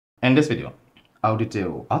In this video, I'll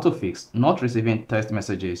detail how to fix not receiving text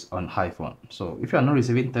messages on iPhone. So if you are not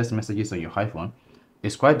receiving text messages on your iPhone,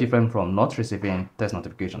 it's quite different from not receiving text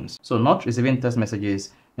notifications. So not receiving text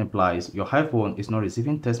messages implies your iPhone is not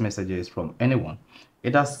receiving text messages from anyone,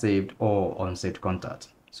 either saved or unsaved contact.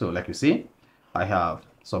 So like you see, I have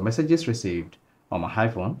some messages received on my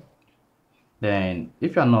iPhone. Then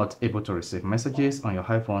if you are not able to receive messages on your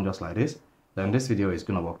iPhone just like this, then this video is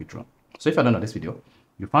going to walk you through. So if you don't know this video,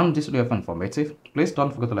 you found this video informative, please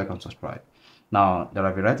don't forget to like and subscribe. Now, there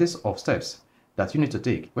are varieties of steps that you need to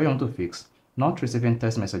take when you want to fix not receiving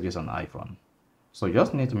text messages on iPhone. So you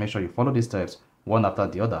just need to make sure you follow these steps one after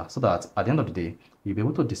the other so that at the end of the day, you'll be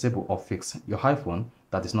able to disable or fix your iPhone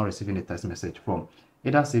that is not receiving a text message from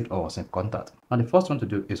either saved or unsaved contact. Now, the first one to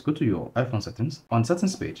do is go to your iPhone settings. On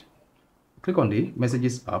settings page, click on the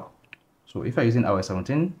messages app. So if you're using iOS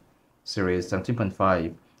 17 series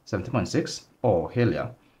 17.5, 17.6 or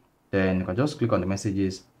earlier, then you can just click on the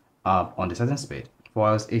messages app on the settings page. For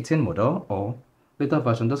iOS 18 model or later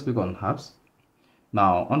version, just click on apps.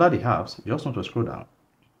 Now under the apps, you just want to scroll down.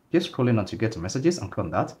 Keep scrolling until you get to messages and click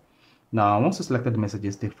on that. Now once you selected the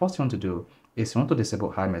messages, the first thing you want to do is you want to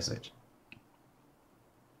disable iMessage.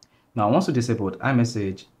 Now once you disabled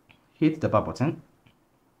iMessage, hit the back button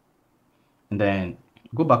and then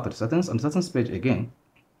go back to the settings. On the settings page again,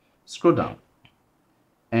 scroll down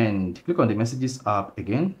and click on the messages app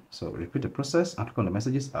again. So repeat the process and click on the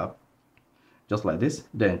messages app just like this,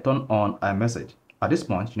 then turn on iMessage. At this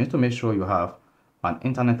point, you need to make sure you have an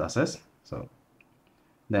internet access. So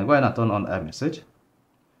then go ahead and turn on iMessage.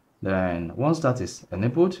 Then once that is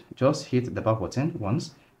enabled, just hit the back button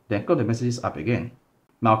once, then click on the messages app again.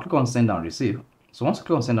 Now click on send and receive. So once you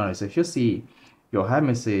click on send and receive, you see your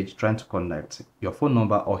iMessage trying to connect your phone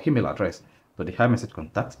number or email address to the iMessage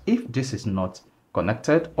contact. If this is not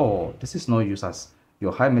connected or this is not used as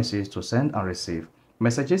your iMessage to send and receive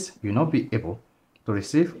messages, you'll not be able to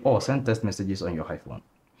receive or send text messages on your iPhone.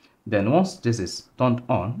 Then once this is turned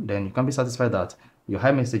on, then you can be satisfied that your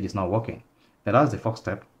iMessage is now working. Then that's the first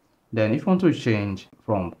step. Then if you want to change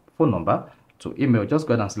from phone number to email, just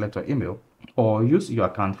go ahead and select your email or use your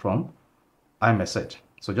account from iMessage.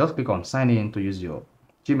 So just click on sign in to use your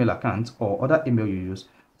Gmail account or other email you use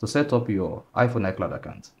to set up your iPhone iCloud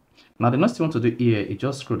account. Now the next thing you want to do here is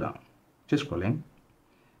just scroll down, keep scrolling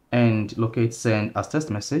and locate send as text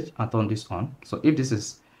message and turn this on. So if this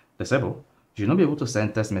is disabled, you'll not be able to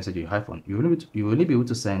send text message to your iPhone. You will only be able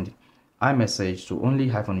to send iMessage to only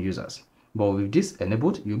iPhone users. But with this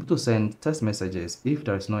enabled, you'll be able to send text messages if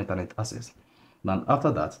there is no internet access. Then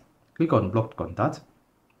after that, click on blocked contact.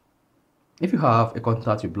 If you have a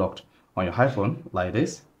contact you blocked on your iPhone like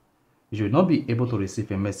this, you will not be able to receive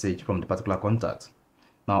a message from the particular contact.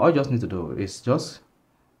 Now all you just need to do is just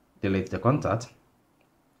delete the contact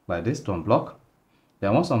like this to unblock.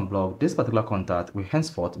 Then once unblocked, this particular contact will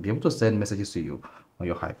henceforth be able to send messages to you on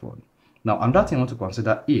your iPhone. Now another thing you want to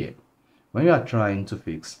consider here when you are trying to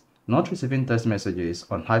fix not receiving text messages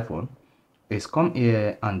on iPhone is come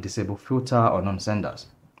here and disable filter or non-senders.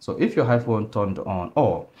 So if your iPhone turned on,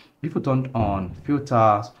 or if you turned on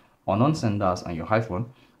filters or non-senders on your iPhone,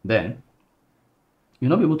 then you'll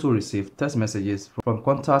not be able to receive text messages from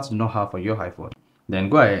contacts you do not have on your iPhone. Then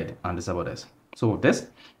go ahead and disable this. So with this,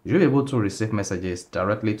 you'll be able to receive messages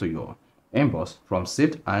directly to your inbox from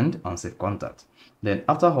saved and unsaved contacts. Then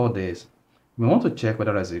after all this, we want to check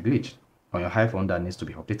whether there's a glitch on your iPhone that needs to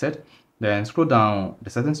be updated. Then scroll down the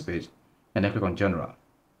settings page and then click on general.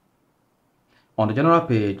 On the general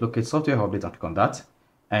page, locate software update and click on that.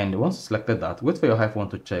 And once you selected that, wait for your iPhone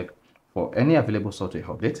to check for any available software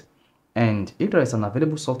update. And if there is an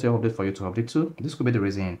available software update for you to update to, this could be the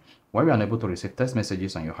reason why you are unable to receive text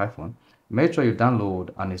messages on your iPhone. Make sure you download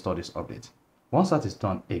and install this update. Once that is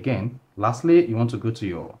done, again, lastly, you want to go to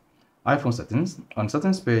your iPhone settings. On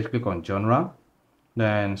settings page, click on general,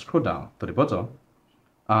 then scroll down to the bottom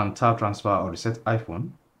and tap transfer or reset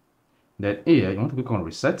iPhone. Then here, you want to click on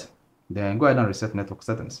reset. Then go ahead and reset network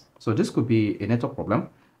settings. So this could be a network problem.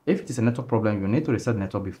 If it is a network problem, you need to reset the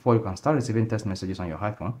network before you can start receiving text messages on your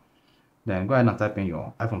iPhone. Then go ahead and type in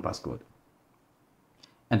your iPhone passcode.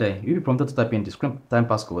 And then you'll be prompted to type in the screen time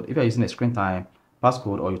passcode. If you're using a screen time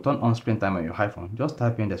passcode or you turn on screen time on your iPhone, just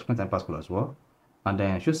type in the screen time passcode as well. And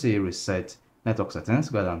then you should say reset network settings.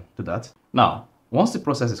 Go ahead and do that. Now, once the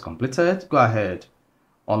process is completed, go ahead,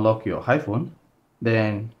 unlock your iPhone.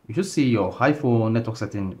 Then you should see your iPhone network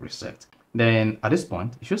setting reset. Then at this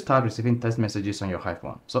point, you should start receiving text messages on your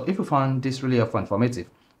iPhone. So if you found this really helpful and informative,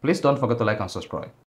 please don't forget to like and subscribe.